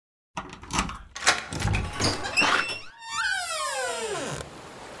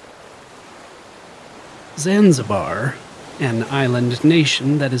Zanzibar, an island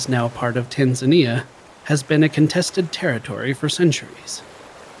nation that is now part of Tanzania, has been a contested territory for centuries.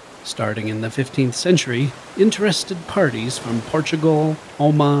 Starting in the 15th century, interested parties from Portugal,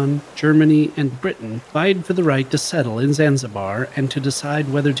 Oman, Germany, and Britain vied for the right to settle in Zanzibar and to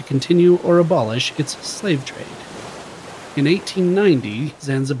decide whether to continue or abolish its slave trade. In 1890,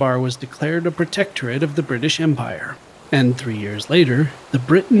 Zanzibar was declared a protectorate of the British Empire, and 3 years later, the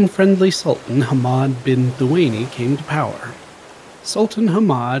Britain-friendly Sultan Hamad bin Thuwaini came to power. Sultan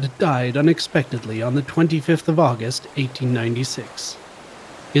Hamad died unexpectedly on the 25th of August, 1896.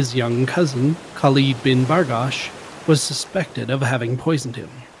 His young cousin, Khalid bin Bargash, was suspected of having poisoned him.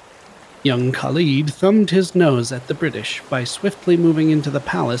 Young Khalid thumbed his nose at the British by swiftly moving into the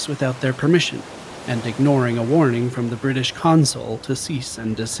palace without their permission, and ignoring a warning from the British consul to cease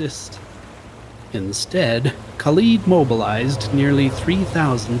and desist. Instead, Khalid mobilized nearly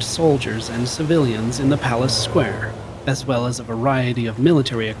 3,000 soldiers and civilians in the palace square, as well as a variety of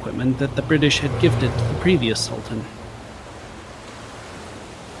military equipment that the British had gifted to the previous sultan.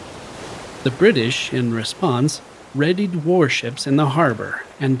 The British, in response, readied warships in the harbor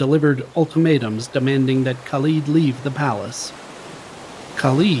and delivered ultimatums demanding that Khalid leave the palace.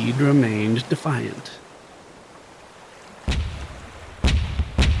 Khalid remained defiant.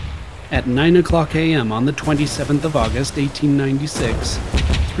 At 9:00 a.m. on the 27th of August, 1896,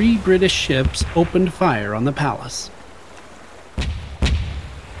 3 British ships opened fire on the palace.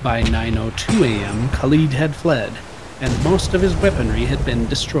 By 9:02 a.m., Khalid had fled, and most of his weaponry had been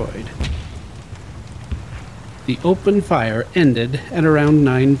destroyed. The open fire ended at around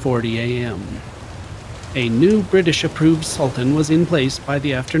 9:40 a.m. A new British-approved sultan was in place by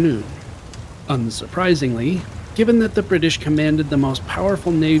the afternoon. Unsurprisingly, given that the British commanded the most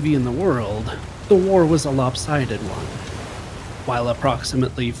powerful navy in the world, the war was a lopsided one. While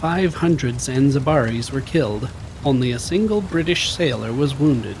approximately 500 Zanzibaris were killed, only a single British sailor was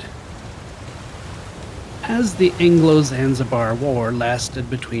wounded. As the Anglo-Zanzibar War lasted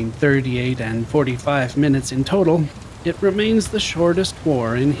between 38 and 45 minutes in total, it remains the shortest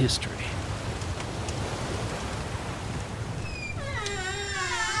war in history.